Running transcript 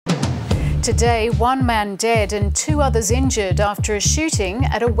Today, one man dead and two others injured after a shooting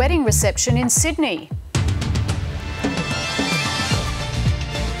at a wedding reception in Sydney.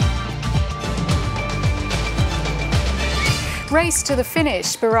 Race to the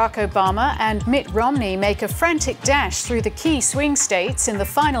finish, Barack Obama and Mitt Romney make a frantic dash through the key swing states in the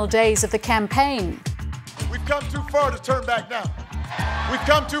final days of the campaign. We've come too far to turn back now. We've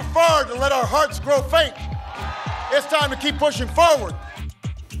come too far to let our hearts grow faint. It's time to keep pushing forward.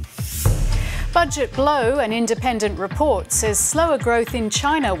 Budget blow. An independent report says slower growth in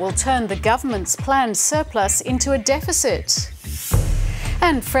China will turn the government's planned surplus into a deficit.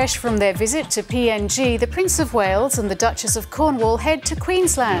 And fresh from their visit to PNG, the Prince of Wales and the Duchess of Cornwall head to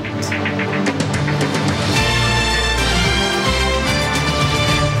Queensland.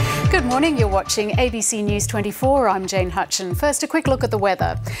 Good morning, you're watching ABC News 24. I'm Jane Hutcheon. First, a quick look at the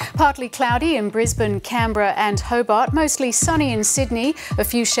weather. Partly cloudy in Brisbane, Canberra and Hobart, mostly sunny in Sydney, a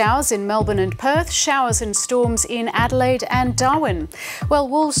few showers in Melbourne and Perth, showers and storms in Adelaide and Darwin. Well,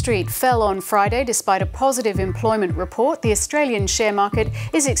 Wall Street fell on Friday despite a positive employment report. The Australian share market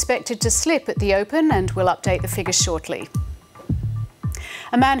is expected to slip at the open, and we'll update the figures shortly.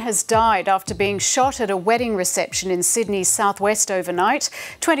 A man has died after being shot at a wedding reception in Sydney's southwest overnight.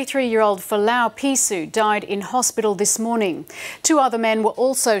 23-year-old Falau Pisu died in hospital this morning. Two other men were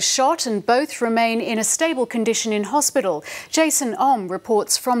also shot and both remain in a stable condition in hospital. Jason Om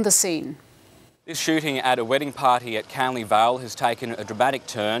reports from the scene. This shooting at a wedding party at Canley Vale has taken a dramatic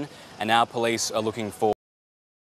turn, and now police are looking for